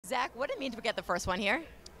Zach, what did it mean to get the first one here?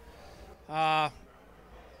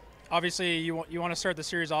 Obviously, you want to start the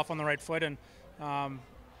series off on the right foot, and I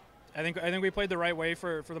think we played the right way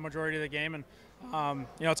for the majority of the game, and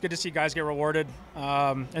it's good to see guys get rewarded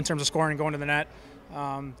in terms of scoring and going to the net,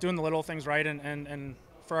 doing the little things right, and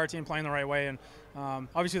for our team playing the right way. And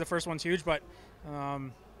obviously, the first one's huge, but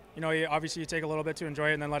obviously you take a little bit to enjoy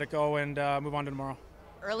it and then let it go and move on to tomorrow.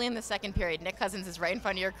 Early in the second period, Nick Cousins is right in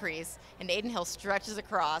front of your crease, and Adin Hill stretches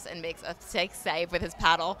across and makes a safe save with his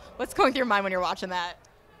paddle. What's going through your mind when you're watching that?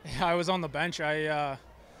 Yeah, I was on the bench. I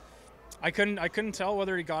couldn't tell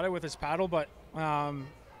whether he got it with his paddle, but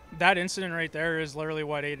that incident right there is literally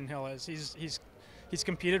what Adin Hill is. He's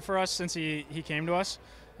competed for us since he came to us,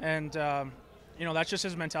 and that's just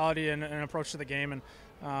his mentality and approach to the game. And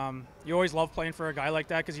you always love playing for a guy like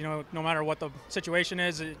that because no matter what the situation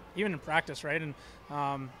is, even in practice, right? And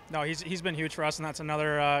no, he's been huge for us, and that's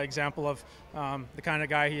another example of the kind of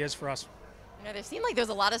guy he is for us. There seemed like there was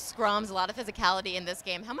a lot of scrums, a lot of physicality in this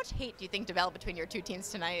game. How much hate do you think developed between your two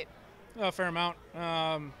teams tonight? A fair amount.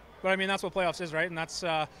 But I mean, that's what playoffs is, right? And that's,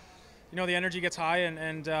 the energy gets high,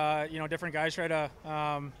 and different guys try to,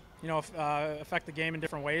 affect the game in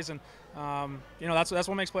different ways. And, that's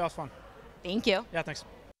what makes playoffs fun. Thank you. Yeah, thanks.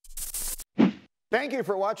 Thank you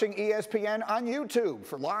for watching ESPN on YouTube.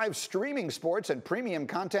 For live streaming sports and premium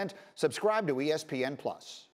content, subscribe to ESPN+.